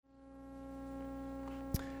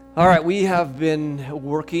All right, we have been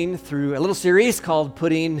working through a little series called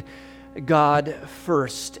Putting God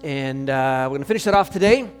First, and we're going to finish that off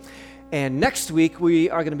today. And next week, we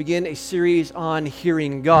are going to begin a series on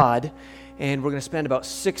hearing God, and we're going to spend about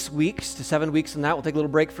 6 weeks to 7 weeks on that. We'll take a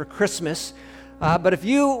little break for Christmas. But if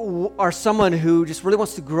you are someone who just really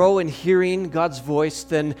wants to grow in hearing God's voice,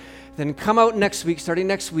 then come out next week, starting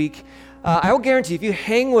next week. I will guarantee if you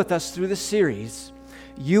hang with us through this series,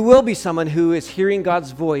 you will be someone who is hearing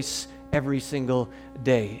God's voice every single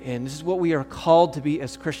day. And this is what we are called to be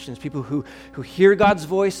as Christians, people who hear God's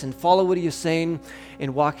voice and follow what He is saying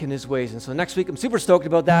and walk in His ways. And so next week, I'm super stoked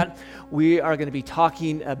about that. We are going to be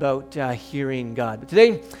talking about hearing God. But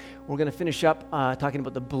today, we're going to finish up talking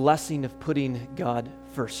about the blessing of putting God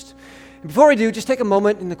first. And before we do, just take a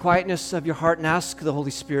moment in the quietness of your heart and ask the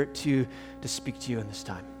Holy Spirit to speak to you in this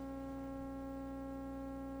time.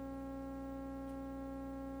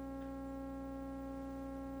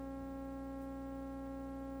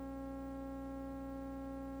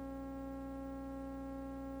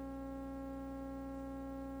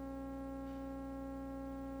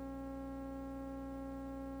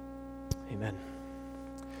 Amen.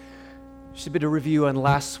 Just a bit of review on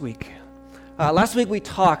last week. Last week we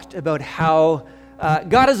talked about how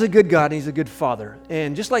God is a good God and He's a good Father.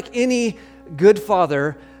 And just like any good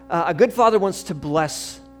father, a good father wants to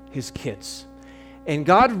bless his kids. And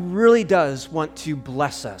God really does want to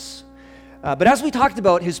bless us. But as we talked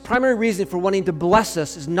about, His primary reason for wanting to bless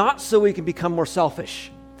us is not so we can become more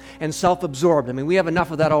selfish and self-absorbed. I mean, we have enough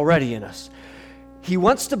of that already in us. He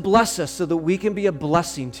wants to bless us so that we can be a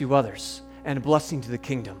blessing to others and a blessing to the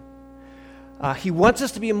kingdom. He wants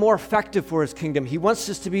us to be more effective for His kingdom. He wants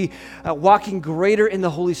us to be walking greater in the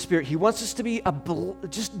Holy Spirit. He wants us to be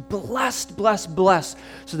just blessed,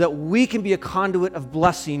 so that we can be a conduit of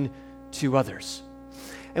blessing to others.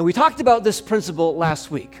 And we talked about this principle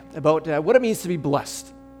last week, about what it means to be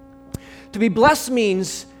blessed. To be blessed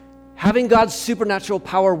means having God's supernatural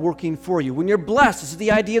power working for you. When you're blessed, this is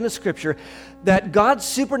the idea in the Scripture, that God's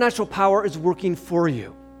supernatural power is working for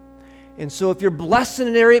you. And so if you're blessed in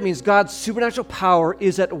an area, it means God's supernatural power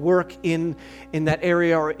is at work in that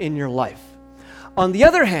area or in your life. On the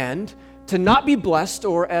other hand, to not be blessed,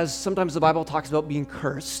 or as sometimes the Bible talks about being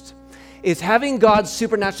cursed, is having God's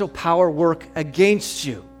supernatural power work against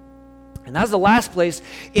you. And that's the last place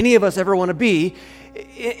any of us ever want to be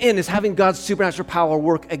in, is having God's supernatural power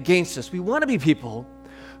work against us. We want to be people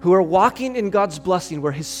who are walking in God's blessing,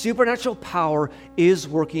 where His supernatural power is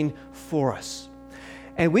working for us.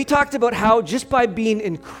 And we talked about how just by being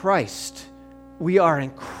in Christ, we are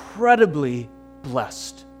incredibly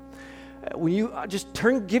blessed. When you just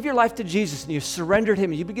give your life to Jesus and you surrendered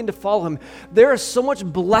Him and you begin to follow Him, there is so much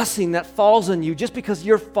blessing that falls on you just because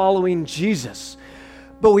you're following Jesus.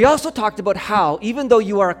 But we also talked about how, even though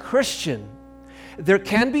you are a Christian, there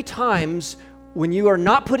can be times when you are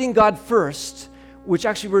not putting God first, which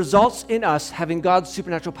actually results in us having God's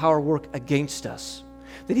supernatural power work against us.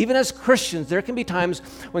 That even as Christians, there can be times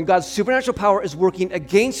when God's supernatural power is working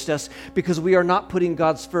against us because we are not putting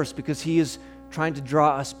God's first, because He is trying to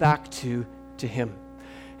draw us back to Him.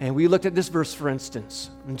 And we looked at this verse, for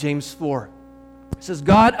instance, in James 4. It says,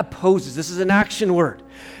 God opposes. This is an action word.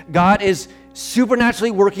 God is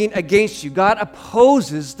supernaturally working against you. God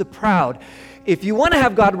opposes the proud. If you want to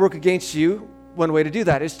have God work against you, one way to do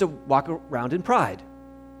that is to walk around in pride.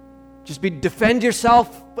 Just defend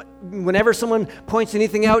yourself. But whenever someone points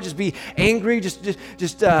anything out, just be angry. Just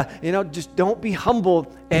don't be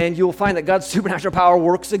humble, and you'll find that God's supernatural power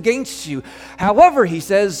works against you. However, He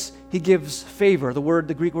says He gives favor.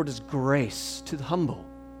 The Greek word is grace to the humble.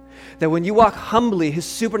 That when you walk humbly, His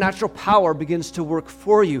supernatural power begins to work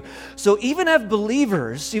for you. So even as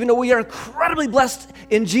believers, even though we are incredibly blessed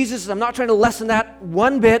in Jesus, and I'm not trying to lessen that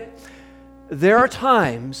one bit, there are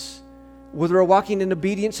times, whether we're walking in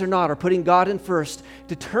obedience or not, or putting God in first,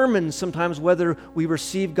 determines sometimes whether we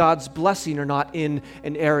receive God's blessing or not in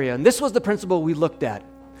an area. And this was the principle we looked at.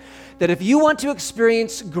 That if you want to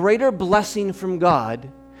experience greater blessing from God,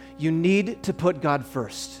 you need to put God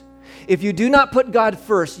first. If you do not put God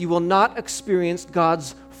first, you will not experience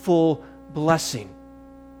God's full blessing.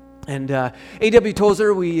 And A.W.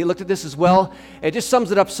 Tozer, we looked at this as well. It just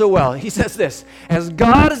sums it up so well. He says this: as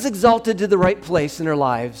God is exalted to the right place in our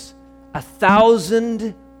lives,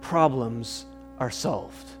 1,000 problems are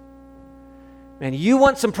solved. Man, you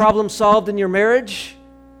want some problems solved in your marriage?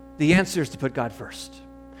 The answer is to put God first.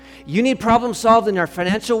 You need problems solved in our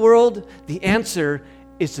financial world? The answer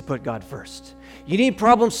is to put God first. You need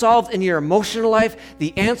problems solved in your emotional life.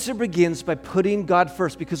 The answer begins by putting God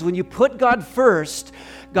first, because when you put God first,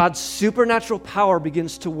 God's supernatural power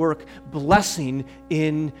begins to work blessing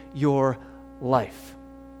in your life.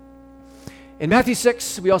 In Matthew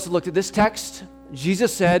 6, we also looked at this text.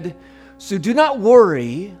 Jesus said, "So do not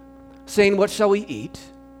worry, saying, 'What shall we eat?'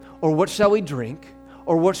 Or 'What shall we drink?'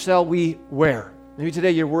 Or 'What shall we wear?'" Maybe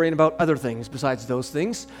today you're worrying about other things besides those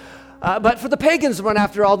things. But for the pagans run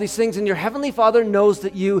after all these things, and your heavenly Father knows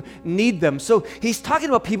that you need them. So he's talking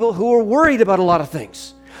about people who are worried about a lot of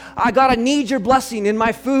things. God, I need your blessing in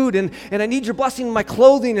my food, and I need your blessing in my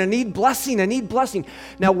clothing, and I need blessing.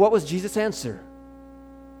 Now, what was Jesus' answer?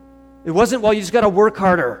 It wasn't, well, you just got to work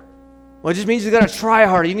harder. Well, it just means you got to try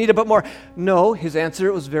harder. You need a bit more. No, his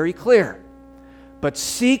answer was very clear. But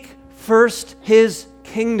seek first his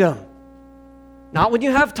kingdom. Not when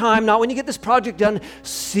you have time, not when you get this project done.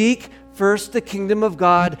 Seek first the kingdom of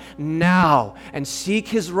God now, and seek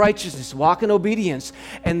his righteousness, walk in obedience.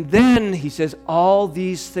 And then, he says, all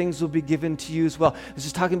these things will be given to you as well. This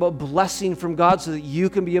is talking about blessing from God so that you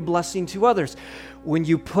can be a blessing to others. When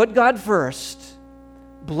you put God first,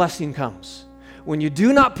 blessing comes. When you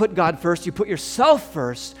do not put God first, you put yourself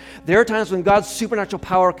first, there are times when God's supernatural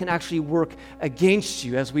power can actually work against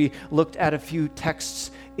you, as we looked at a few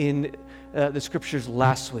texts in the scriptures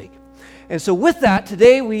last week. And so with that,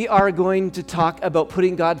 today we are going to talk about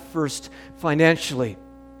putting God first financially.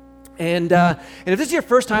 And if this is your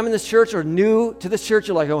first time in this church or new to this church,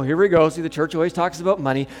 you're like, oh, here we go. See, the church always talks about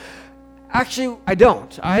money. Actually, I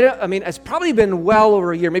don't. I mean, it's probably been well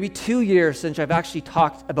over a year, maybe 2 years since I've actually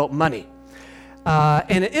talked about money.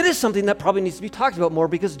 And it is something that probably needs to be talked about more,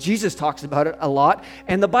 because Jesus talks about it a lot,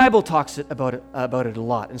 and the Bible talks about it a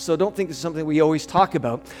lot. And so don't think this is something we always talk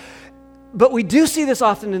about. But we do see this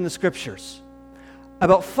often in the scriptures.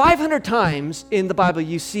 About 500 times in the Bible,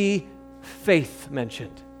 you see faith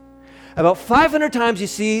mentioned. About 500 times you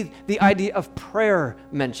see the idea of prayer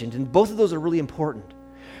mentioned, and both of those are really important.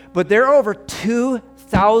 But there are over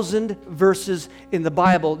 2,000 verses in the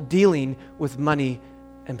Bible dealing with money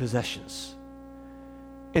and possessions.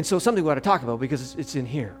 And so something we ought to talk about, because it's in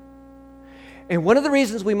here. And one of the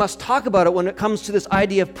reasons we must talk about it when it comes to this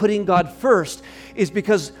idea of putting God first is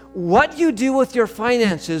because what you do with your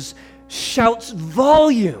finances shouts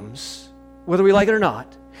volumes, whether we like it or not.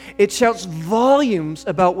 It shouts volumes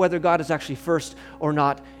about whether God is actually first or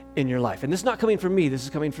not in your life. And this is not coming from me, this is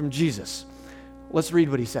coming from Jesus. Let's read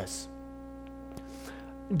what he says.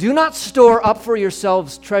 "Do not store up for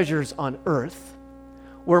yourselves treasures on earth,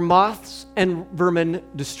 where moths and vermin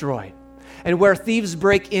destroy, and where thieves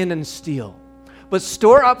break in and steal. But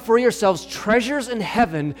store up for yourselves treasures in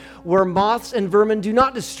heaven, where moths and vermin do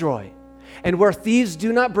not destroy, and where thieves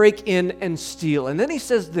do not break in and steal." And then he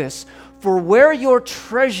says this, "For where your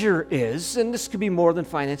treasure is," and this could be more than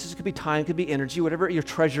finances, it could be time, it could be energy, whatever your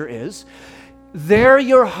treasure is, "there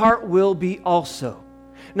your heart will be also."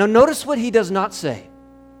 Now notice what he does not say,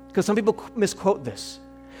 because some people misquote this.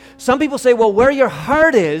 Some people say, well, where your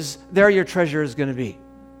heart is, there your treasure is going to be.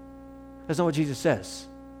 That's not what Jesus says.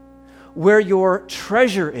 Where your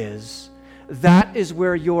treasure is, that is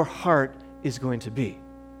where your heart is going to be.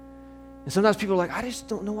 And sometimes people are like, I just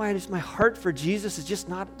don't know why my heart for Jesus is just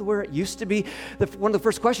not where it used to be. One of the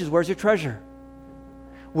first questions is, where's your treasure?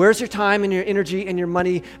 Where's your time and your energy and your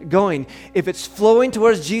money going? If it's flowing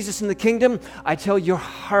towards Jesus in the kingdom, I tell you, your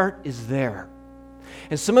heart is there.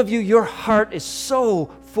 And some of you, your heart is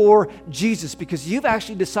so for Jesus because you've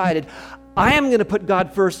actually decided, I am going to put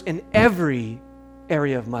God first in every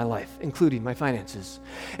area of my life, including my finances.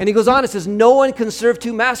 And he goes on and says, no one can serve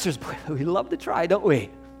two masters. Boy, we love to try, don't we?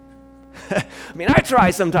 I mean, I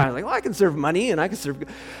try sometimes. Like, well, I can serve money and I can serve...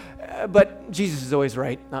 but Jesus is always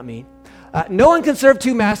right, not me. No one can serve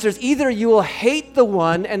two masters. Either you will hate the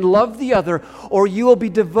one and love the other, or you will be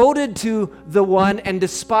devoted to the one and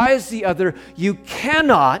despise the other. You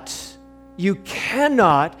cannot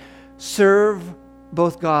serve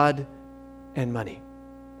both God and money.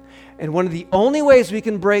 And one of the only ways we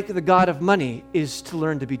can break the God of money is to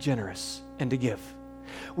learn to be generous and to give.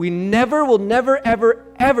 You will never, ever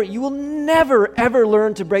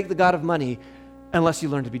learn to break the God of money unless you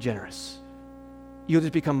learn to be generous. You'll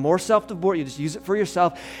just become more self-devoted, you just use it for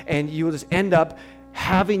yourself, and you will just end up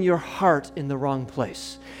having your heart in the wrong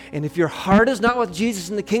place. And if your heart is not with Jesus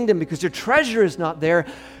in the kingdom because your treasure is not there,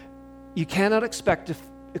 you cannot expect to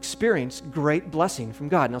experience great blessing from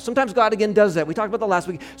God. Now, sometimes God again does that. We talked about that last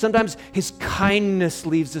week. Sometimes his kindness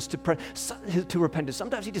leads us to repentance.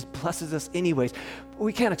 Sometimes he just blesses us anyways. But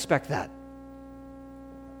we can't expect that.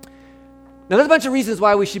 Now, there's a bunch of reasons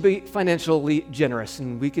why we should be financially generous,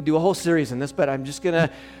 and we could do a whole series on this, but I'm just going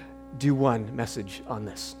to do one message on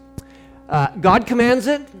this. God commands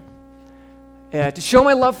it to show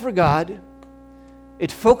my love for God.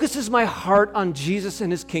 It focuses my heart on Jesus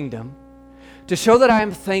and his kingdom, to show that I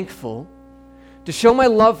am thankful, to show my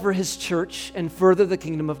love for his church and further the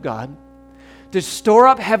kingdom of God, to store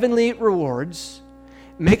up heavenly rewards,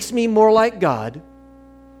 makes me more like God,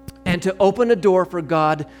 and to open a door for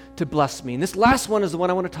God to bless me. And this last one is the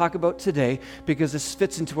one I want to talk about today because this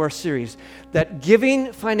fits into our series, that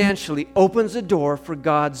giving financially opens a door for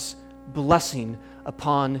God's blessing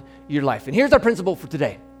upon your life. And here's our principle for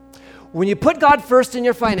today. When you put God first in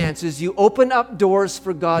your finances, you open up doors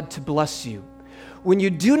for God to bless you. When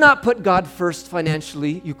you do not put God first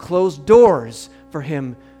financially, you close doors for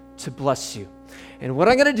him to bless you. And what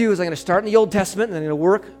I'm going to do is I'm going to start in the Old Testament and I'm going to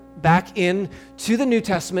work back in to the New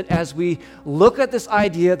Testament as we look at this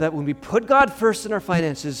idea that when we put God first in our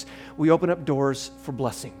finances, we open up doors for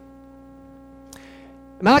blessing.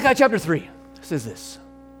 Malachi chapter 3 says this.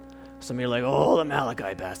 Some of you are like, oh, the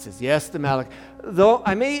Malachi passage. Yes, the Malachi. Though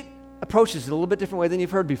I may approach this in a little bit different way than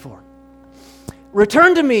you've heard before.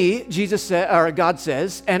 Return to me, God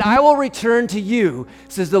says, and I will return to you,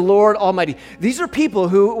 says the Lord Almighty. These are people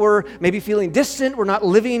who were maybe feeling distant, were not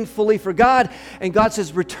living fully for God, and God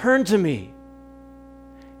says, return to me,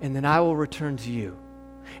 and then I will return to you.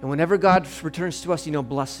 And whenever God returns to us,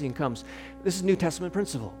 blessing comes. This is New Testament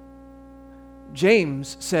principle.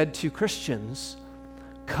 James said to Christians,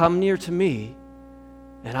 come near to me,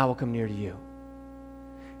 and I will come near to you.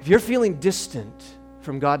 If you're feeling distant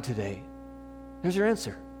from God today, here's your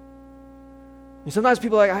answer. Sometimes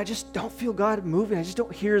people are like, I just don't feel God moving. I just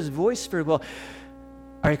don't hear his voice very well.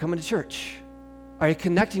 Are you coming to church? Are you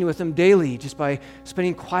connecting with him daily just by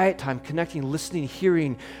spending quiet time, connecting, listening,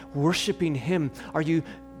 hearing, worshiping him? Are you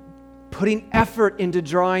putting effort into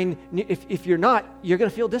drawing? If you're not, you're going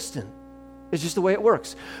to feel distant. It's just the way it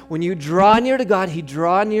works. When you draw near to God, he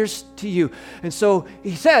draws near to you. And so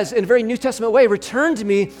he says, in a very New Testament way, return to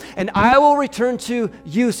me, and I will return to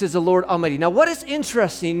you, says the Lord Almighty. Now, what is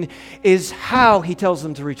interesting is how he tells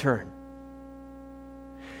them to return.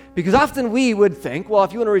 Because often we would think, well,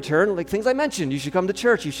 if you want to return, like things I mentioned, you should come to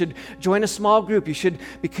church, you should join a small group, you should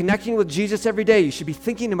be connecting with Jesus every day, you should be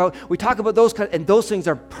thinking about, we talk about those kinds, and those things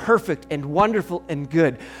are perfect and wonderful and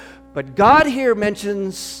good. But God here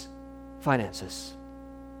mentions finances.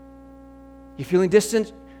 You feeling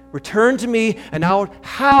distant? Return to me, and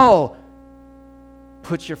how?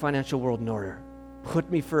 Put your financial world in order.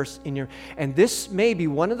 Put me first in your... And this may be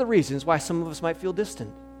one of the reasons why some of us might feel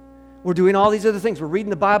distant. We're doing all these other things. We're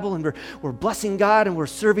reading the Bible, and we're blessing God, and we're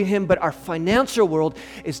serving him, but our financial world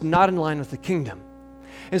is not in line with the kingdom.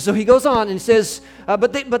 And so he goes on and says,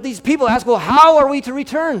 but these people ask, well, how are we to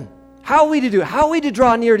return? How are we to do it? How are we to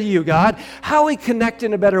draw near to you, God? How are we connect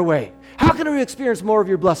in a better way? How can we experience more of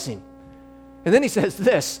your blessing? And then he says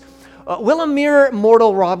this, will a mere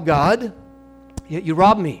mortal rob God? You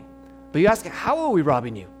rob me. But you ask, how are we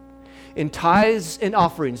robbing you? In tithes and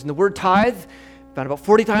offerings. And the word tithe, found about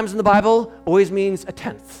 40 times in the Bible, always means a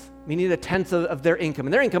tenth, meaning a tenth of their income.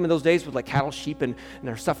 And their income in those days was like cattle, sheep, and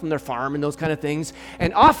their stuff from their farm and those kind of things.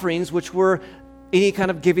 And offerings, which were any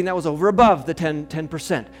kind of giving that was over above the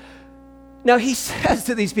 10%. Now he says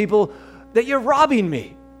to these people that you're robbing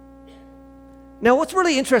me. Now, what's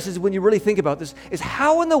really interesting is when you really think about this, is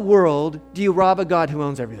how in the world do you rob a God who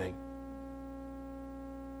owns everything?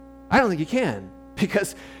 I don't think you can,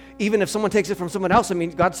 because even if someone takes it from someone else,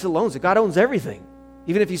 God still owns it. God owns everything.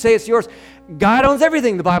 Even if you say it's yours, God owns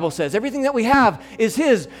everything, the Bible says. Everything that we have is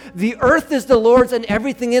his. The earth is the Lord's and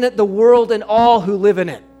everything in it, the world and all who live in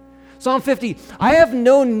it. Psalm 50, I have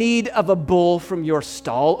no need of a bull from your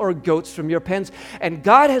stall or goats from your pens, and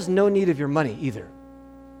God has no need of your money either.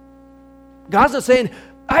 God's not saying,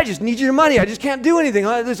 I just need your money. I just can't do anything.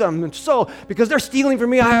 Because they're stealing from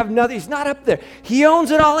me, I have nothing. He's not up there. He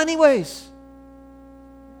owns it all anyways.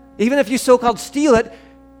 Even if you so-called steal it,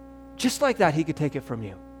 just like that, he could take it from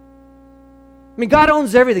you. God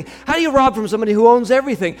owns everything. How do you rob from somebody who owns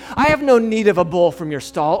everything? I have no need of a bull from your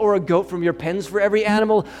stall or a goat from your pens, for every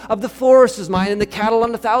animal of the forest is mine and the cattle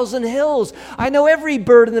on 1,000 hills. I know every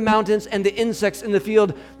bird in the mountains and the insects in the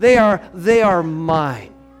field. They are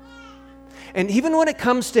mine. And even when it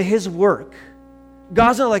comes to his work,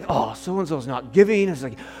 God's not like, oh, so-and-so's not giving. It's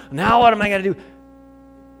like, now what am I going to do?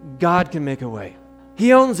 God can make a way.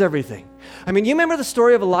 He owns everything. You remember the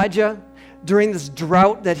story of Elijah during this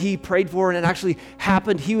drought that he prayed for, and it actually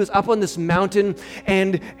happened. He was up on this mountain,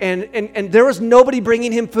 and there was nobody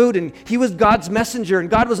bringing him food, and he was God's messenger, and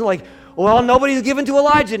God wasn't like, well, nobody's given to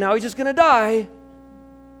Elijah, now he's just going to die.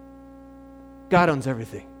 God owns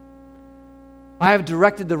everything. I have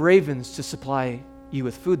directed the ravens to supply you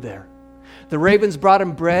with food there. The ravens brought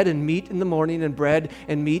him bread and meat in the morning and bread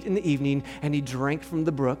and meat in the evening, and he drank from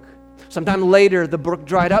the brook. Sometime later, the brook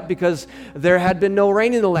dried up because there had been no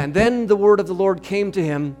rain in the land. Then the word of the Lord came to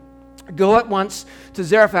him, go at once to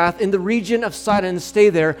Zarephath in the region of Sidon and stay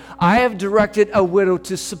there. I have directed a widow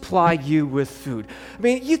to supply you with food. I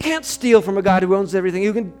mean, you can't steal from a God who owns everything.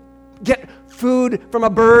 You can get food from a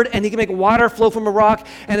bird, and he can make water flow from a rock.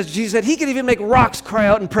 And as Jesus said, he can even make rocks cry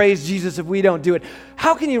out and praise Jesus if we don't do it.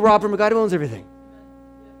 How can you rob from a God who owns everything?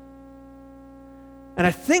 And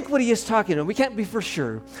I think what he is talking about, we can't be for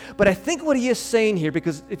sure, but I think what he is saying here,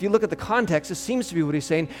 because if you look at the context, it seems to be what he's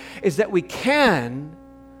saying, is that we can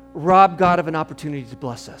rob God of an opportunity to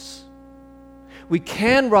bless us. We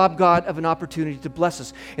can rob God of an opportunity to bless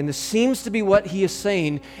us. And this seems to be what he is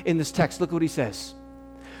saying in this text. Look what he says.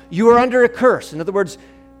 You are under a curse. In other words,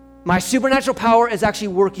 my supernatural power is actually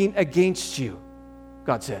working against you,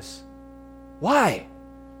 God says. Why?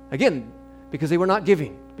 Again, because they were not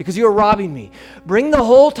giving, because you are robbing me. Bring the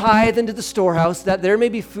whole tithe into the storehouse, that there may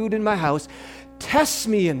be food in my house. Test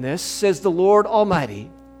me in this, says the Lord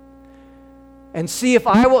Almighty, and see if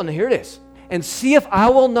I will, and here it is, and see if I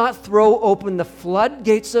will not throw open the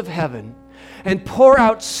floodgates of heaven and pour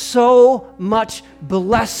out so much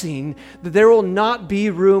blessing that there will not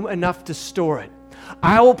be room enough to store it.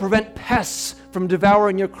 I will prevent pests from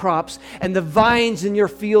devouring your crops, and the vines in your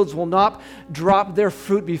fields will not drop their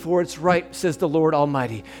fruit before it's ripe, says the Lord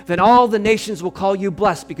Almighty. Then all the nations will call you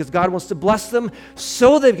blessed, because God wants to bless them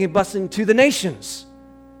so they can bless them to the nations.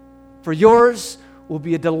 For yours will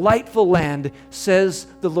be a delightful land, says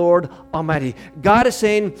the Lord Almighty. God is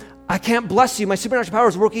saying, I can't bless you. My supernatural power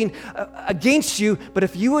is working against you, but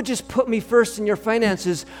if you would just put me first in your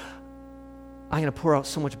finances, I'm going to pour out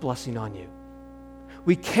so much blessing on you.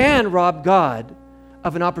 We can rob God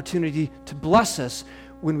of an opportunity to bless us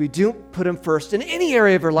when we don't put him first in any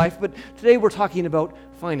area of our life, but today we're talking about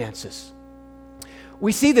finances.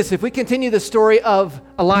 We see this if we continue the story of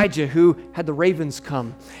Elijah, who had the ravens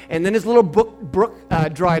come, and then his little brook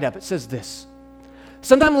dried up. It says this.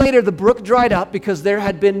 Sometime later, the brook dried up because there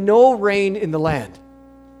had been no rain in the land.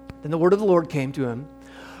 Then the word of the Lord came to him.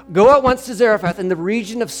 Go at once to Zarephath in the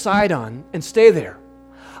region of Sidon and stay there.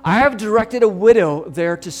 I have directed a widow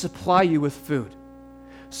there to supply you with food.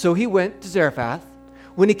 So he went to Zarephath.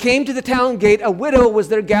 When he came to the town gate, a widow was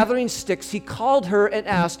there gathering sticks. He called her and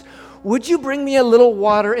asked, would you bring me a little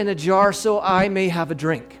water in a jar so I may have a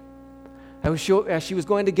drink? As she was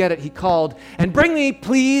going to get it, he called, and bring me,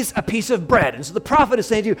 please, a piece of bread. And so the prophet is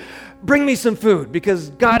saying to you, bring me some food, because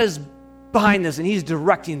God is behind this and he's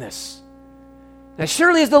directing this. As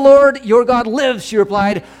surely as the Lord your God lives, she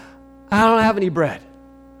replied, I don't have any bread.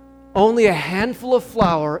 Only a handful of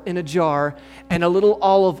flour in a jar and a little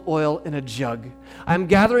olive oil in a jug. I'm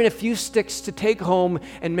gathering a few sticks to take home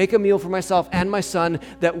and make a meal for myself and my son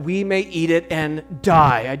that we may eat it and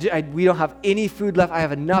die. We don't have any food left. I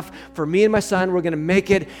have enough for me and my son. We're going to make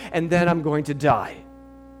it, and then I'm going to die.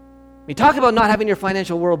 We talk about not having your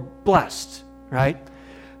financial world blessed, right?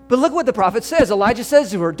 But look what the prophet says. Elijah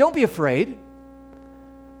says to her, don't be afraid.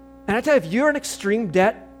 And I tell you, if you're in extreme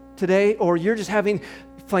debt today, or you're just having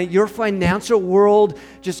your financial world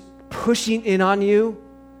just pushing in on you,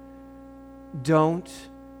 don't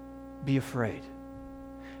be afraid.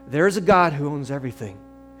 There is a God who owns everything.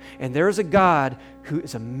 And there is a God who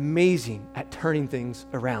is amazing at turning things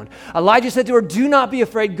around. Elijah said to her, do not be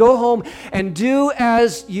afraid. Go home and do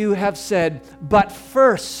as you have said. But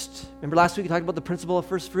first, remember last week we talked about the principle of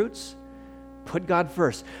first fruits? Put God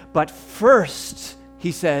first. But first,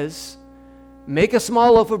 he says, make a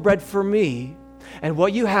small loaf of bread for me and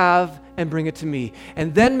what you have, and bring it to me.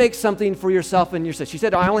 And then make something for yourself and your sister. She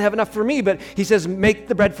said, I only have enough for me, but he says, make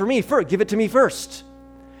the bread for me first. Give it to me first.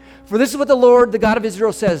 For this is what the Lord, the God of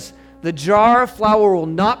Israel, says. The jar of flour will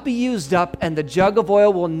not be used up, and the jug of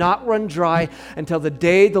oil will not run dry until the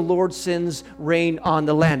day the Lord sends rain on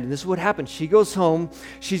the land. And this is what happens. She goes home.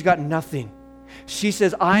 She's got nothing. She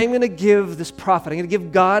says, I'm going to give this prophet, I'm going to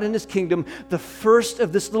give God and his kingdom the first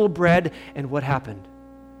of this little bread. And what happened?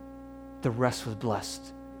 The rest was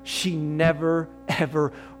blessed. She never,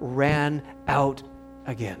 ever ran out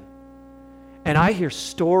again. And I hear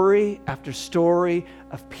story after story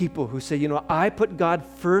of people who say, I put God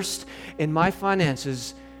first in my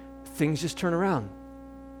finances, things just turn around.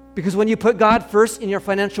 Because when you put God first in your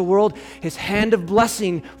financial world, his hand of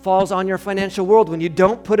blessing falls on your financial world. When you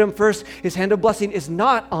don't put him first, his hand of blessing is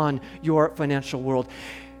not on your financial world.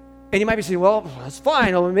 And you might be saying, well, that's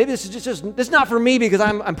fine. Or maybe this is just this is not for me because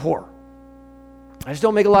I'm poor. I just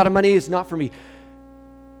don't make a lot of money. It's not for me.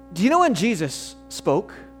 Do you know when Jesus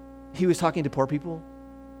spoke, he was talking to poor people?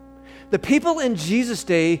 The people in Jesus'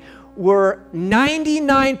 day were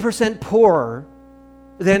 99% poorer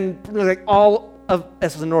than like all of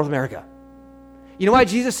us in North America. You know why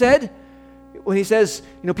Jesus said, when he says,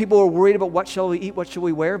 people were worried about what shall we eat, what shall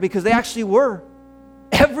we wear? Because they actually were.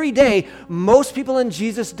 Every day, most people in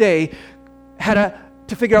Jesus' day had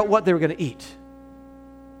to figure out what they were going to eat.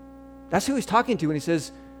 That's who he's talking to when he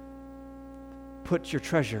says, put your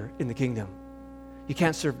treasure in the kingdom. You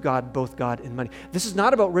can't serve God, both God and money. This is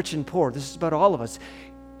not about rich and poor. This is about all of us.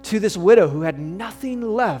 To this widow who had nothing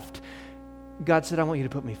left, God said, I want you to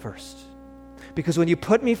put me first. Because when you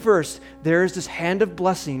put me first, there is this hand of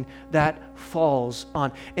blessing that falls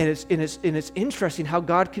on. And it's interesting how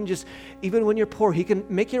God can just, even when you're poor, he can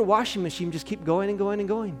make your washing machine just keep going and going and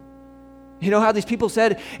going. You know how these people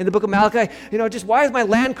said in the book of Malachi, just why is my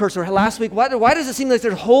land cursed? Or last week, why does it seem like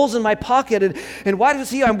there's holes in my pocket? And why does it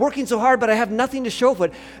seem I'm working so hard, but I have nothing to show for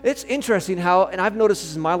it? It's interesting how, and I've noticed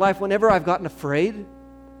this in my life, whenever I've gotten afraid,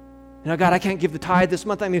 God, I can't give the tithe this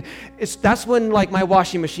month. That's when like my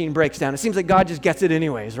washing machine breaks down. It seems like God just gets it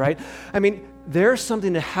anyways, right? There's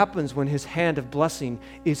something that happens when his hand of blessing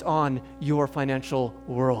is on your financial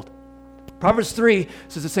world. Proverbs 3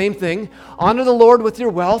 says the same thing. Honor the Lord with your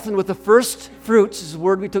wealth and with the first fruits, this is a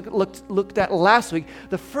word we looked at last week,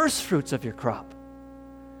 the first fruits of your crop.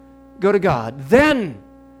 Go to God. Then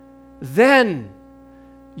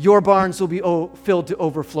your barns will be filled to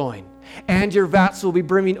overflowing, and your vats will be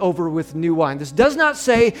brimming over with new wine. This does not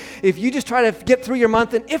say if you just try to get through your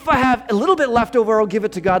month, and if I have a little bit left over, I'll give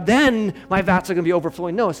it to God, then my vats are going to be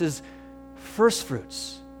overflowing. No, it says first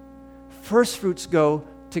fruits. First fruits go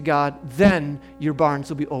to God, then your barns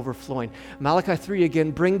will be overflowing. Malachi 3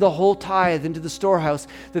 again, bring the whole tithe into the storehouse,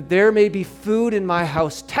 that there may be food in my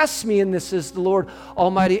house. Test me in this, says the Lord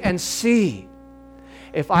Almighty, and see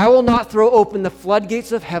if I will not throw open the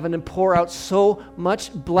floodgates of heaven and pour out so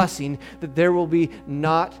much blessing that there will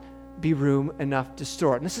not be room enough to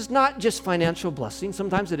store it. And this is not just financial blessing.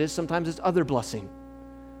 Sometimes it is, sometimes it's other blessing.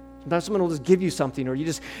 Sometimes someone will just give you something, or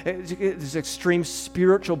it's this extreme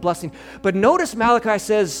spiritual blessing. But notice Malachi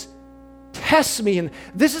says, test me. And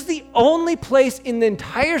this is the only place in the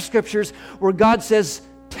entire scriptures where God says,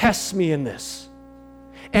 test me in this.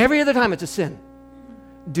 Every other time it's a sin.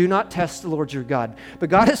 Do not test the Lord your God.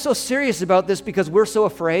 But God is so serious about this because we're so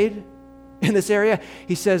afraid in this area.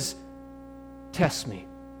 He says, test me.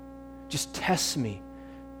 Just test me.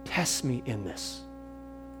 Test me in this.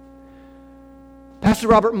 Pastor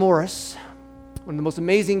Robert Morris, one of the most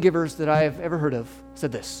amazing givers that I have ever heard of,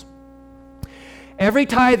 said this: every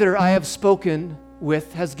tither I have spoken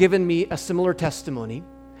with has given me a similar testimony,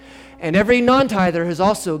 and every non-tither has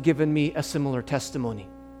also given me a similar testimony.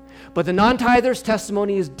 But the non-tither's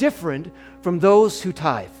testimony is different from those who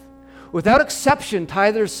tithe. Without exception,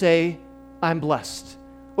 tithers say, I'm blessed,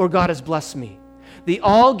 or God has blessed me. They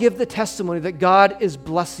all give the testimony that God is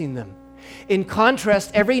blessing them. In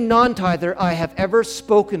contrast, every non-tither I have ever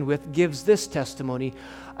spoken with gives this testimony: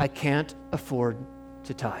 I can't afford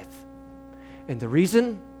to tithe. And the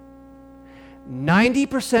reason?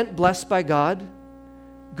 90% blessed by God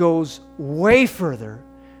goes way further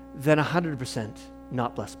than 100%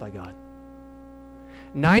 not blessed by God.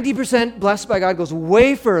 90% blessed by God goes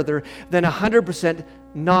way further than 100%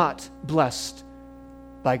 not blessed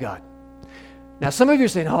by God. Now, some of you are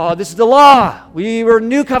saying, oh, this is the law. We were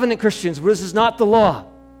New Covenant Christians. This is not the law.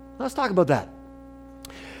 Let's talk about that.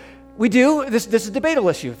 We do. This is a debatable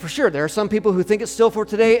issue, for sure. There are some people who think it's still for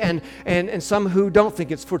today and some who don't think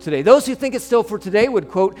it's for today. Those who think it's still for today would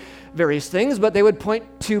quote various things, but they would point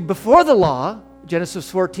to before the law, Genesis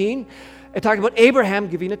 14, it talked about Abraham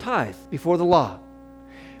giving a tithe before the law.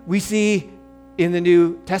 We see in the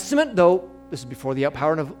New Testament, though this is before the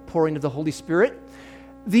outpouring of the Holy Spirit,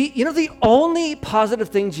 the only positive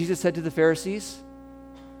thing Jesus said to the Pharisees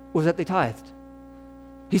was that they tithed.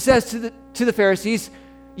 He says to the Pharisees,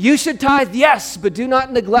 you should tithe, yes, but do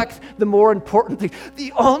not neglect the more important thing.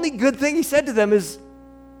 The only good thing he said to them is,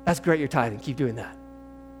 that's great, you're tithing, keep doing that.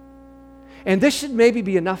 And this should maybe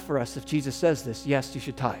be enough for us if Jesus says this, yes, you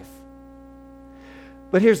should tithe.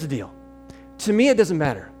 But here's the deal. To me, it doesn't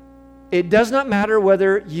matter. It does not matter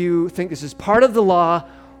whether you think this is part of the law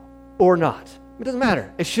or not. It doesn't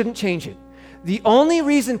matter. It shouldn't change it. The only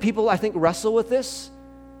reason people, I think, wrestle with this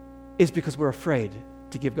is because we're afraid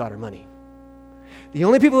to give God our money. The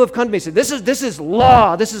only people who have come to me and said, this is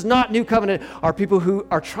law, this is not New Covenant, are people who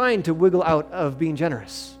are trying to wiggle out of being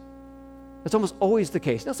generous. That's almost always the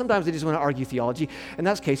case. Now, sometimes they just want to argue theology, and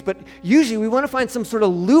that's the case. But usually we want to find some sort of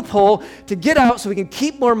loophole to get out so we can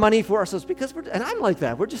keep more money for ourselves. And I'm like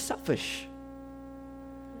that. We're just selfish.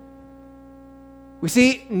 We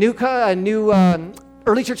see new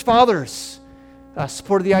early church fathers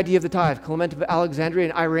supported the idea of the tithe. Clement of Alexandria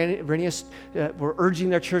and Irenaeus were urging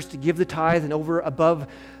their church to give the tithe and over above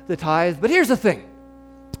the tithe. But here's the thing.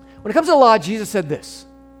 When it comes to the law, Jesus said this,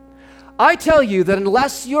 I tell you that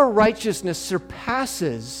unless your righteousness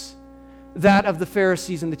surpasses that of the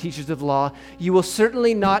Pharisees and the teachers of the law, you will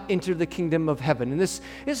certainly not enter the kingdom of heaven. And this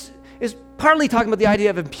is partly talking about the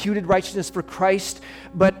idea of imputed righteousness for Christ,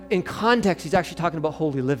 but in context, he's actually talking about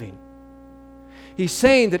holy living. He's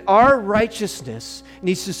saying that our righteousness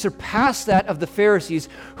needs to surpass that of the Pharisees,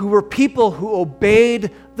 who were people who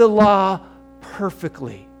obeyed the law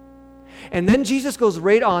perfectly. And then Jesus goes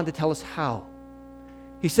right on to tell us how.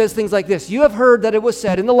 He says things like this, you have heard that it was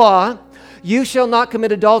said in the law, you shall not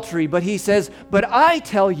commit adultery. But he says, but I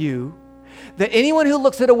tell you that anyone who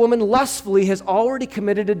looks at a woman lustfully has already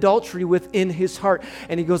committed adultery within his heart.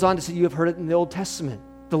 And he goes on to say, you have heard it in the Old Testament.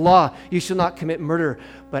 The law, you shall not commit murder.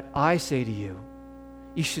 But I say to you,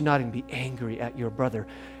 you should not even be angry at your brother.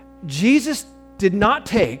 Jesus did not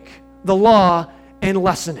take the law and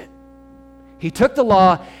lessen it. He took the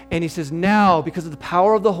law and he says, now, because of the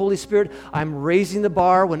power of the Holy Spirit, I'm raising the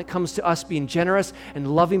bar when it comes to us being generous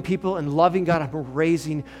and loving people and loving God. I'm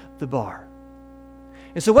raising the bar.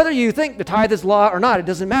 And so whether you think the tithe is law or not, it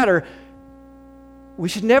doesn't matter. We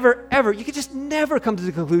should never, ever, you could just never come to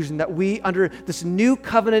the conclusion that we, under this new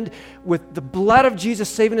covenant with the blood of Jesus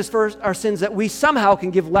saving us for our sins, that we somehow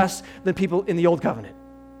can give less than people in the old covenant.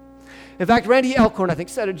 In fact, Randy Alcorn, I think,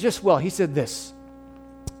 said it just well. He said this,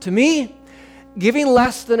 to me, giving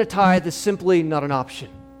less than a tithe is simply not an option.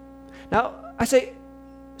 Now, I say,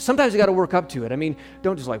 sometimes you got to work up to it. I mean,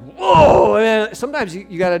 don't just like, whoa. I mean, sometimes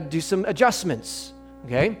you got to do some adjustments,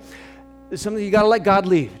 okay? Something you got to let God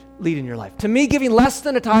lead in your life. To me, giving less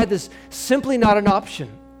than a tithe is simply not an option.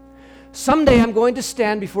 Someday I'm going to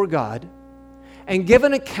stand before God and give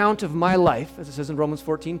an account of my life, as it says in Romans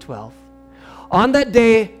 14:12. On that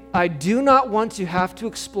day, I do not want to have to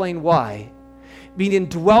explain why, being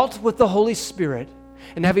indwelt with the Holy Spirit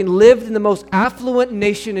and having lived in the most affluent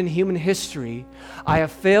nation in human history, I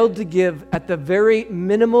have failed to give at the very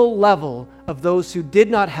minimal level of those who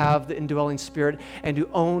did not have the indwelling Spirit and who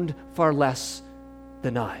owned far less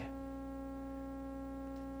than I.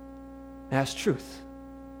 That's truth.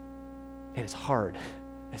 And it's hard.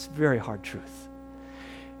 It's very hard truth.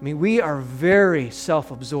 I mean, we are very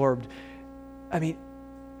self-absorbed. I mean,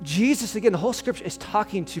 Jesus, again, the whole scripture is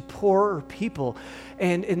talking to poorer people,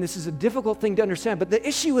 and this is a difficult thing to understand, but the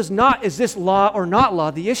issue is not, is this law or not law?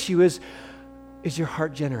 The issue is your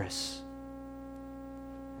heart generous?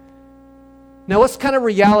 Now, what's kind of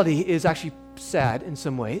reality is actually sad in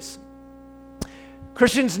some ways.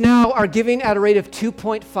 Christians now are giving at a rate of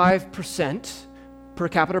 2.5% per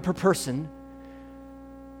capita per person,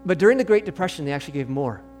 but during the Great Depression, they actually gave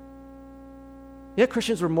more. Yeah,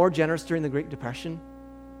 Christians were more generous during the Great Depression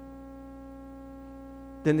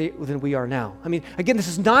than we are now. I mean, again, this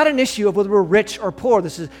is not an issue of whether we're rich or poor.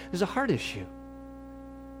 This is a heart issue.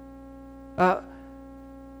 I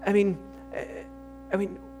mean,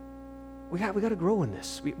 we got to grow in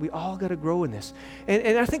this. We all got to grow in this.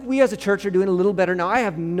 And I think we as a church are doing a little better now. I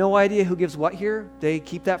have no idea who gives what here. They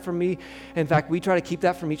keep that from me. In fact, we try to keep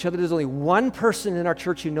that from each other. There's only one person in our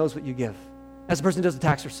church who knows what you give. That's the person who does the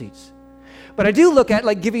tax receipts. But I do look at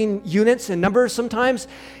like giving units and numbers sometimes,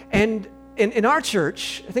 and in our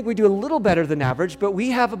church, I think we do a little better than average, but we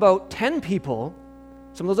have about 10 people,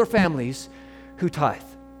 some of those are families, who tithe.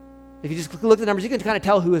 If you just look at the numbers, you can kind of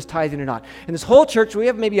tell who is tithing or not. In this whole church, we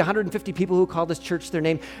have maybe 150 people who call this church their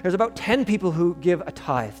name. There's about 10 people who give a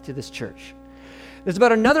tithe to this church. There's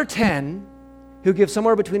about another 10 who give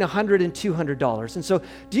somewhere between $100 and $200. And so,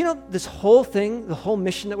 do you know this whole thing, the whole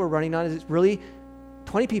mission that we're running on is really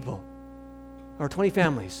 20 people or 20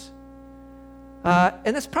 families.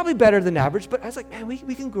 And that's probably better than average, but I was like, man,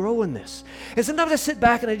 we can grow in this. And sometimes I sit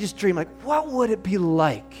back and I just dream, like, what would it be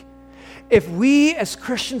like if we as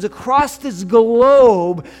Christians across this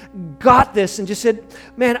globe got this and just said,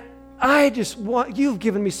 man, I just want, you've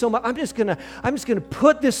given me so much, I'm just gonna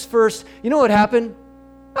put this first. You know what happened?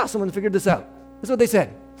 Oh, someone figured this out. That's what they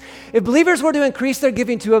said. If believers were to increase their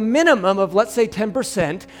giving to a minimum of, let's say,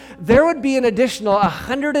 10%, there would be an additional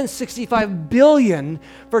 $165 billion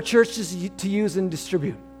for churches to use and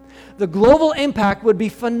distribute. The global impact would be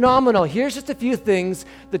phenomenal. Here's just a few things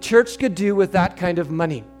the church could do with that kind of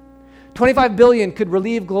money. $25 billion could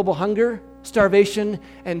relieve global hunger, starvation,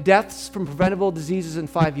 and deaths from preventable diseases in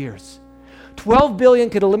 5 years. $12 billion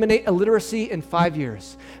could eliminate illiteracy in 5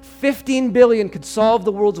 years. $15 billion could solve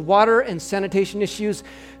the world's water and sanitation issues,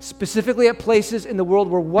 specifically at places in the world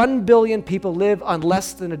where 1 billion people live on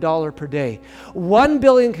less than $1 per day. $1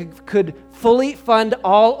 billion could fully fund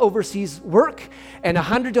all overseas work, and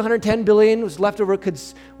 $100 to $110 billion was left over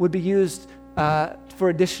would be used for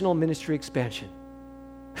additional ministry expansion.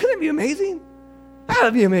 Wouldn't that be amazing? That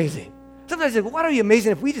would be amazing. Sometimes I say, why would it be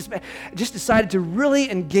amazing if we just decided to really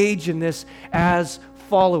engage in this as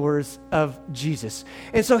followers of Jesus?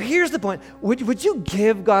 And so here's the point. Would you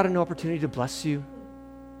give God an opportunity to bless you?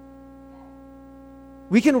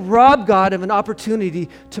 We can rob God of an opportunity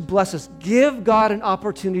to bless us. Give God an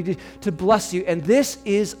opportunity to bless you. And this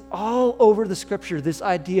is all over the scripture, this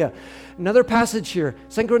idea. Another passage here,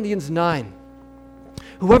 2 Corinthians 9.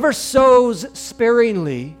 Whoever sows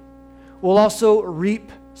sparingly will also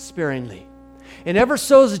reap sparingly. And whoever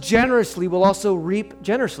sows generously will also reap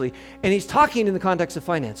generously. And he's talking in the context of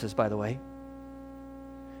finances, by the way.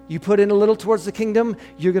 You put in a little towards the kingdom,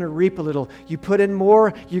 you're going to reap a little. You put in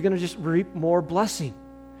more, you're going to just reap more blessing.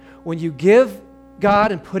 When you give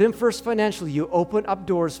God and put Him first financially, you open up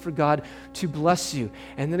doors for God to bless you.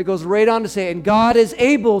 And then it goes right on to say, and God is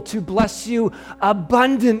able to bless you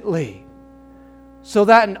abundantly, so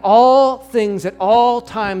that in all things, at all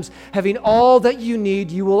times, having all that you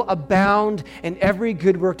need, you will abound in every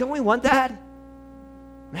good work. Don't we want that?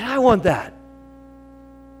 Man, I want that.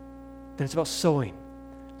 Then it's about sowing.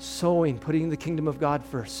 Sowing, putting the kingdom of God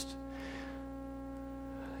first.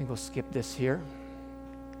 I think we'll skip this here.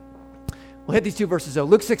 We'll hit these two verses though.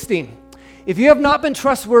 Luke 16. If you have not been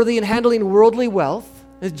trustworthy in handling worldly wealth,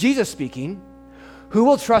 as Jesus speaking, who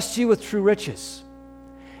will trust you with true riches?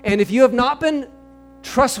 And if you have not been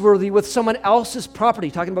trustworthy with someone else's property,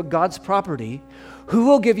 talking about God's property, who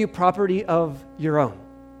will give you property of your own?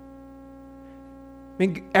 I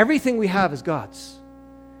mean, everything we have is God's.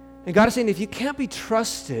 And God is saying, if you can't be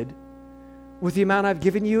trusted with the amount I've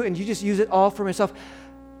given you and you just use it all for myself,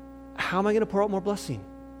 how am I going to pour out more blessing?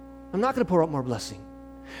 I'm not going to pour out more blessing.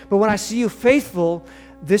 But when I see you faithful,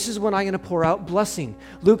 this is when I'm going to pour out blessing.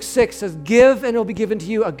 Luke 6 says, give and it will be given to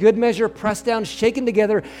you. A good measure, pressed down, shaken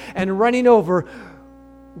together, and running over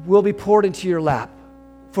will be poured into your lap.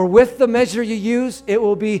 For with the measure you use, it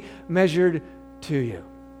will be measured to you.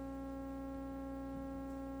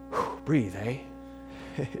 Whew, breathe, eh?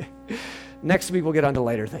 Next week, we'll get on to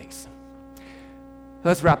lighter things.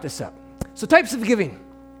 Let's wrap this up. So types of giving.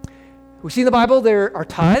 We see in the Bible there are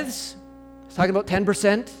tithes. It's talking about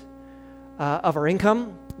 10% of our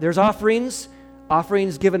income. There's offerings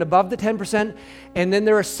given above the 10%. And then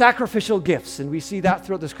there are sacrificial gifts. And we see that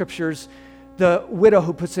throughout the scriptures. The widow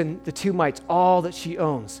who puts in the 2 mites, all that she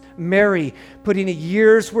owns. Mary putting a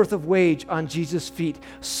year's worth of wage on Jesus' feet.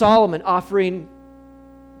 Solomon offering,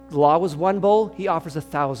 the law was 1 bull, he offers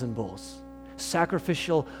 1,000 bulls.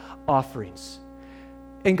 Sacrificial offerings.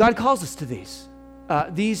 And God calls us to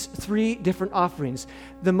these 3 different offerings.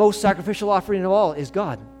 The most sacrificial offering of all is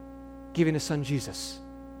God giving His Son Jesus.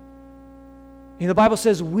 And the Bible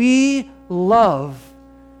says we love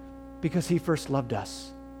because He first loved us.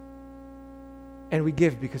 And we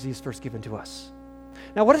give because He's first given to us.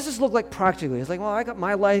 Now, what does this look like practically? It's like, well, I got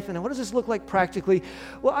my life, and what does this look like practically?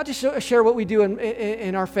 Well, I'll just share what we do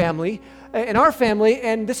in our family. In our family,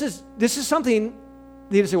 and this is something,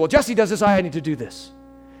 you say, well, Jesse does this, I need to do this.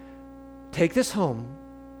 Take this home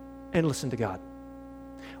and listen to God.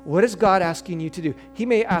 What is God asking you to do? He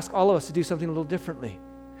may ask all of us to do something a little differently.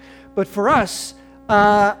 But for us,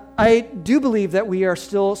 I do believe that we are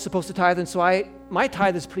still supposed to tithe, and so my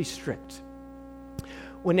tithe is pretty strict.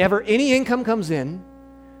 Whenever any income comes in,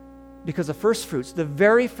 because of first fruits, the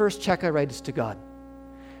very first check I write is to God.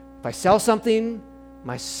 If I sell something,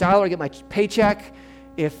 my salary, I get my paycheck.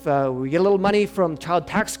 If we get a little money from child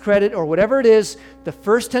tax credit or whatever it is, the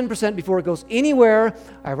first 10% before it goes anywhere,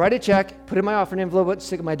 I write a check, put it in my offering envelope,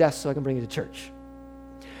 stick it in my desk so I can bring it to church.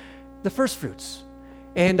 The first fruits.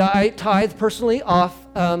 And I tithe personally off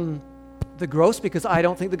the gross because I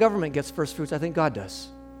don't think the government gets first fruits. I think God does.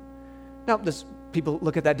 Now, people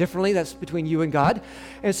look at that differently. That's between you and God.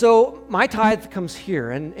 And so my tithe comes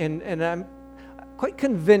here. And I'm quite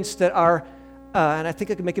convinced that and I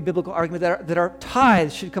think I can make a biblical argument that our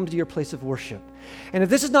tithes should come to your place of worship. And if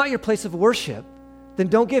this is not your place of worship, then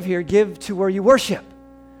don't give here. Give to where you worship.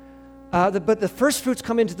 But the first fruits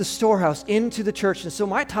come into the storehouse, into the church. And so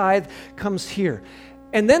my tithe comes here.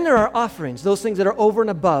 And then there are offerings, those things that are over and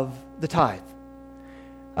above the tithe.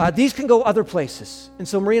 These can go other places. And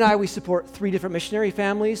so Marie and I, we support 3 different missionary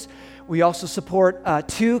families. We also support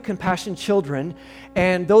 2 compassion children.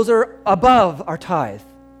 And those are above our tithe.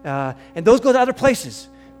 And those go to other places.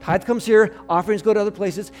 Tithe comes here, offerings go to other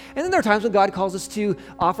places. And then there are times when God calls us to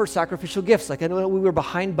offer sacrificial gifts. Like I know we were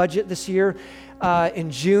behind budget this year in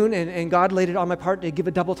June, and God laid it on my part to give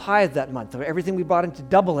a double tithe that month. Everything we brought in to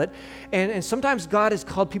double it. And sometimes God has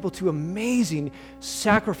called people to amazing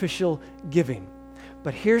sacrificial giving.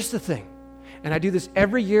 But here's the thing, and I do this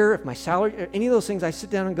every year. If my salary, or any of those things, I sit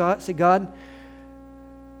down and say, God,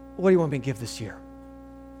 what do you want me to give this year?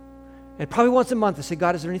 And probably once a month I say,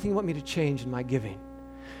 God, is there anything you want me to change in my giving?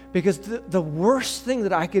 Because the worst thing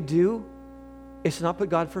that I could do is to not put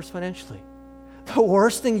God first financially. The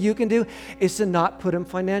worst thing you can do is to not put him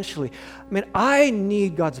financially. I mean, I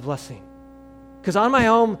need God's blessing. Because on my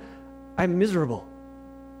own, I'm miserable.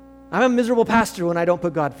 I'm a miserable pastor when I don't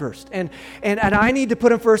put God first. And I need to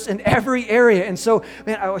put him first in every area. And so,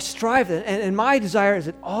 man, I strive. And my desire is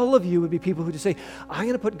that all of you would be people who just say, I'm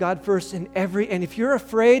going to put God first in every, and if you're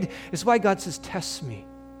afraid, it's why God says, test me.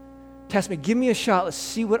 Test me. Give me a shot. Let's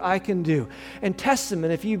see what I can do. And test him.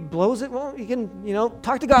 And if he blows it, well, you can,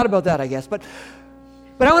 talk to God about that, I guess. But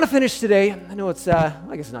I want to finish today. I know it's, I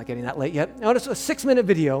guess it's not getting that late yet. I want to a 6-minute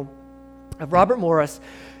video of Robert Morris,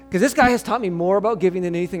 because this guy has taught me more about giving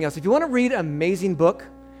than anything else. If you want to read an amazing book,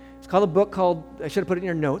 it's called a book called, I should have put it in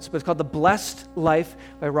your notes, but it's called The Blessed Life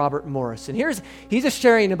by Robert Morris. And he's just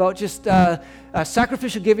sharing about just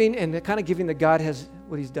sacrificial giving and the kind of giving that God has,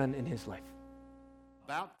 what he's done in his life.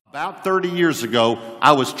 About 30 years ago,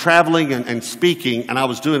 I was traveling and speaking, and I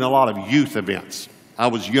was doing a lot of youth events. I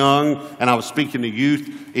was young, and I was speaking to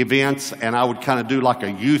youth events, and I would kind of do like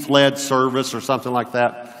a youth-led service or something like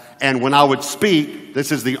that. And when I would speak,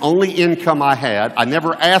 this is the only income I had. I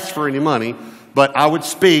never asked for any money, but I would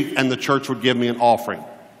speak, and the church would give me an offering.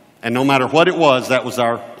 And no matter what it was, that was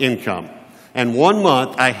our income. And one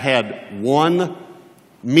month, I had one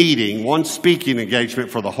meeting, one speaking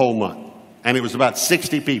engagement for the whole month. And it was about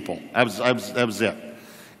 60 people. That was it.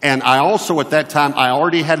 And I also, at that time, I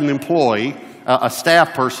already had an employee, a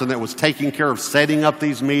staff person that was taking care of setting up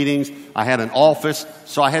these meetings. I had an office,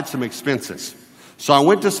 so I had some expenses. So I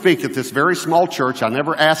went to speak at this very small church. I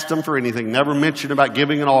never asked them for anything, never mentioned about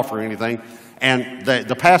giving an offering or anything. And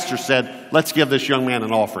the pastor said, let's give this young man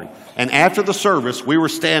an offering. And after the service, we were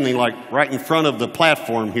standing like right in front of the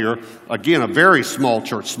platform here. Again, a very small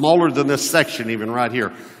church, smaller than this section even right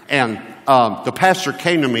here. And the pastor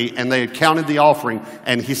came to me, and they had counted the offering,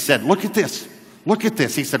 and he said, look at this. Look at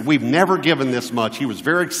this. He said, we've never given this much. He was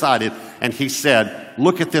very excited, and he said,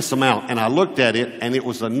 look at this amount. And I looked at it, and it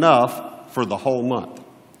was enough for the whole month.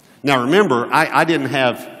 Now, remember, I didn't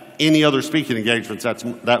have any other speaking engagements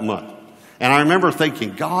that month. And I remember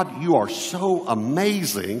thinking, God, you are so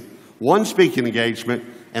amazing. One speaking engagement,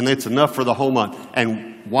 and it's enough for the whole month.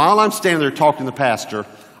 And while I'm standing there talking to the pastor,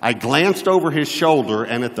 I glanced over his shoulder,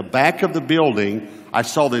 and at the back of the building, I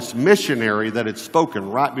saw this missionary that had spoken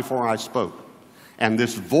right before I spoke. And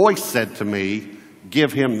this voice said to me,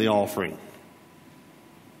 give him the offering.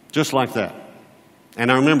 Just like that.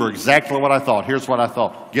 And I remember exactly what I thought. Here's what I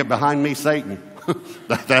thought. Get behind me, Satan.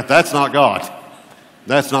 That's not God.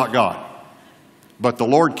 That's not God. But the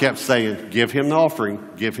Lord kept saying, give him the offering.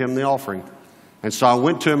 Give him the offering. And so I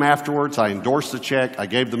went to him afterwards. I endorsed the check. I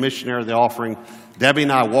gave the missionary the offering. Debbie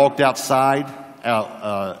and I walked outside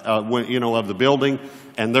of the building,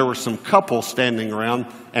 and there were some couples standing around,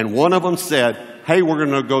 and one of them said, hey, we're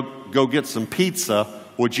going to go get some pizza.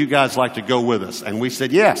 Would you guys like to go with us? And we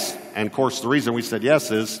said yes. And, of course, the reason we said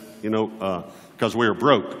yes is, because we were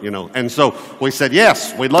broke, And so we said,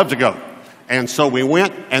 yes, we'd love to go. And so we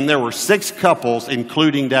went, and there were 6 couples,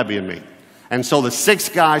 including Debbie and me. And so the 6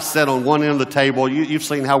 guys sat on one end of the table. You've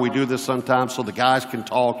seen how we do this sometimes, so the guys can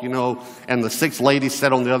talk, and the 6 ladies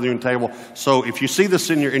sat on the other end of the table. So if you see this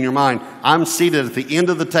in your mind, I'm seated at the end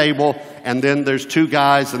of the table, and then there's 2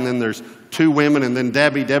 guys, and then there's 2 women, and then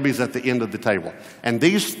Debbie's at the end of the table. And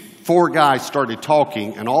these 4 guys started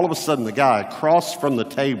talking, and all of a sudden the guy across from the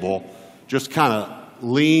table just kind of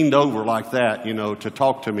leaned over like that, to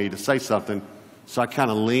talk to me, to say something. So I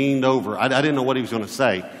kind of leaned over. I didn't know what he was going to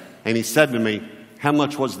say. And he said to me, how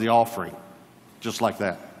much was the offering? Just like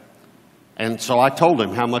that. And so I told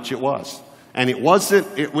him how much it was. And it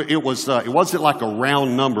wasn't like a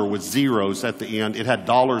round number with zeros at the end. It had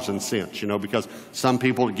dollars and cents, because some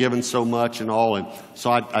people had given so much and all. And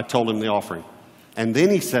so I told him the offering. And then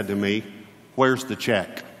he said to me, where's the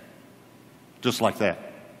check? Just like that.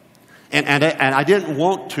 And I didn't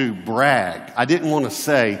want to brag. I didn't want to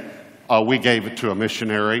say, we gave it to a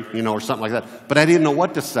missionary, or something like that. But I didn't know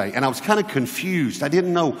what to say. And I was kind of confused. I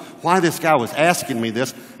didn't know why this guy was asking me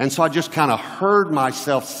this. And so I just kind of heard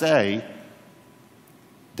myself say,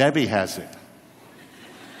 Debbie has it.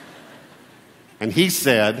 And he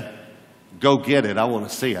said, Go get it. I want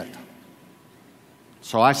to see it.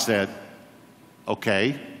 So I said,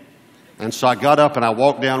 okay. And so I got up and I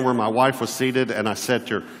walked down where my wife was seated and I said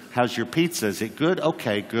to her, how's your pizza? Is it good?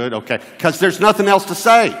 Okay, good, okay. Because there's nothing else to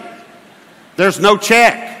say. There's no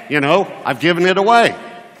check, I've given it away.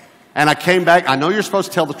 And I came back. I know you're supposed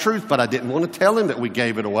to tell the truth, but I didn't want to tell him that we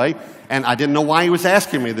gave it away. And I didn't know why he was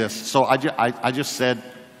asking me this. So I just said,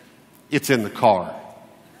 it's in the car.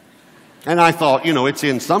 And I thought, it's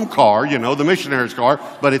in some car, the missionary's car,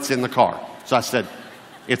 but it's in the car. So I said,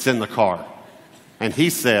 it's in the car. And he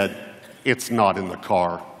said, it's not in the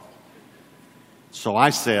car. So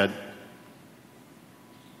I said,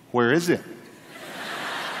 where is it?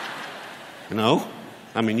 You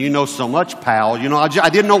know so much, pal. I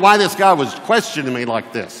didn't know why this guy was questioning me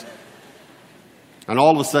like this. And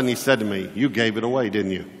all of a sudden he said to me, you gave it away,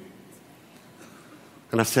 didn't you?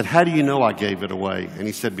 And I said, how do you know I gave it away? And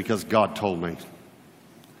he said, because God told me.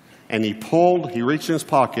 And he reached in his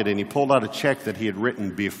pocket and he pulled out a check that he had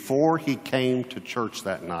written before he came to church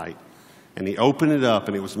that night. And he opened it up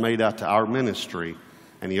and it was made out to our ministry.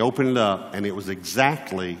 And he opened it up and it was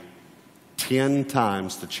exactly 10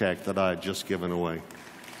 times the check that I had just given away.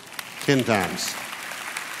 10 times.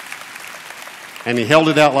 And he held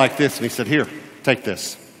it out like this and he said, here, take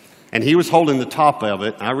this. And he was holding the top of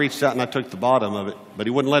it. I reached out and I took the bottom of it, but he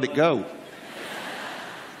wouldn't let it go.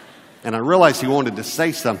 And I realized he wanted to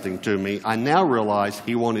say something to me. I now realize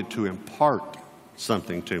he wanted to impart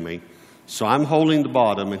something to me. So I'm holding the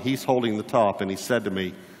bottom and he's holding the top. And he said to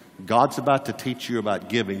me, God's about to teach you about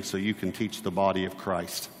giving so you can teach the body of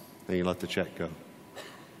Christ. And he let the check go.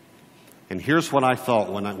 And here's what I thought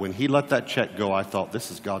when he let that check go. I thought,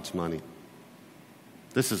 this is God's money.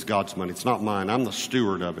 This is God's money. It's not mine. I'm the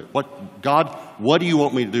steward of it. God, what do you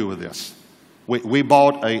want me to do with this? We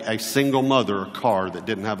bought a single mother a car that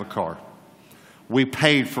didn't have a car. We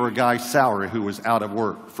paid for a guy's salary who was out of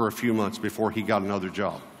work for a few months before he got another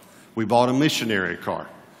job. We bought a missionary car.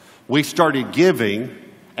 We started giving,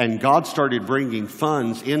 and God started bringing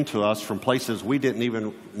funds into us from places we didn't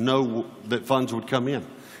even know that funds would come in.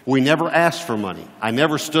 We never asked for money. I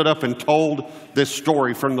never stood up and told this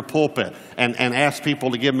story from the pulpit and asked people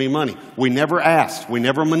to give me money. We never asked. We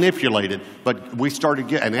never manipulated. But we started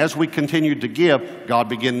giving. And as we continued to give, God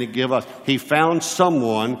began to give us. He found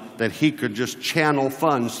someone that he could just channel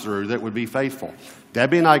funds through that would be faithful.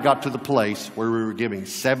 Debbie and I got to the place where we were giving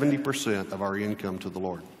 70% of our income to the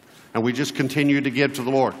Lord. And we just continued to give to the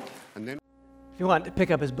Lord. And then, if you want to pick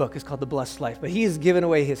up his book, it's called The Blessed Life. But he has given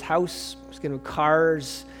away his house, he's given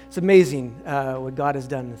cars. It's amazing what God has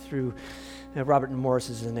done through Robert Morris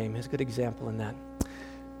is his name. He's a good example in that.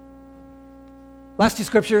 Last two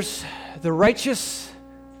scriptures. The righteous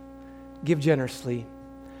give generously,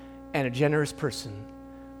 and a generous person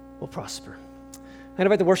will prosper. I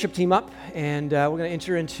invite the worship team up, and we're going to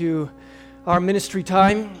enter into our ministry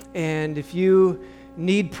time. And if you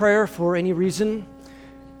need prayer for any reason,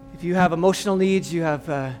 if you have emotional needs, you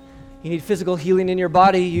need physical healing in your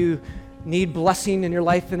body, you need blessing in your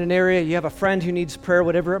life in an area, you have a friend who needs prayer,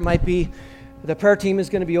 whatever it might be, the prayer team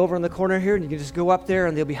is going to be over in the corner here, and you can just go up there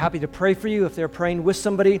and they'll be happy to pray for you. If they're praying with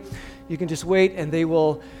somebody, you can just wait and they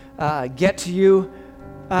will get to you.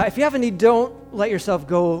 If you have a need, don't let yourself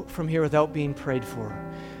go from here without being prayed for.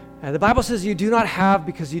 The Bible says you do not have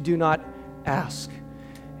because you do not ask.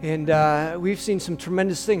 And we've seen some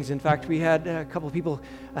tremendous things. In fact, we had a couple of people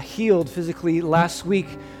healed physically last week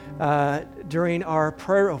during our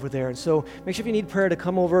prayer over there. And so make sure if you need prayer to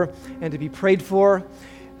come over and to be prayed for.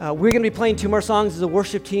 We're going to be playing two more songs as a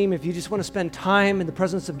worship team. If you just want to spend time in the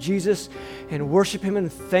presence of Jesus and worship him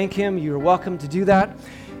and thank him, you're welcome to do that.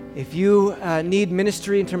 If you need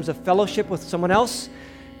ministry in terms of fellowship with someone else,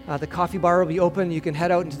 the coffee bar will be open. You can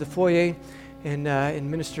head out into the foyer and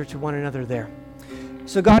minister to one another there.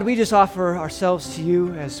 So God, we just offer ourselves to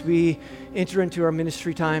you as we enter into our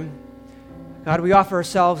ministry time. God, we offer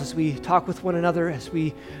ourselves as we talk with one another, as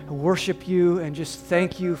we worship you and just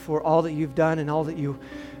thank you for all that you've done and all that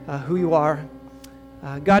who you are.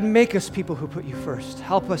 God, make us people who put you first.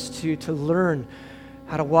 Help us to learn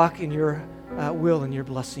how to walk in your will and your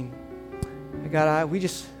blessing. God, we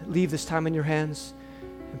just leave this time in your hands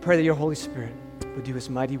and pray that your Holy Spirit would do his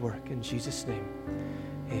mighty work. In Jesus' name,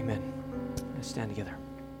 amen. Let's stand together.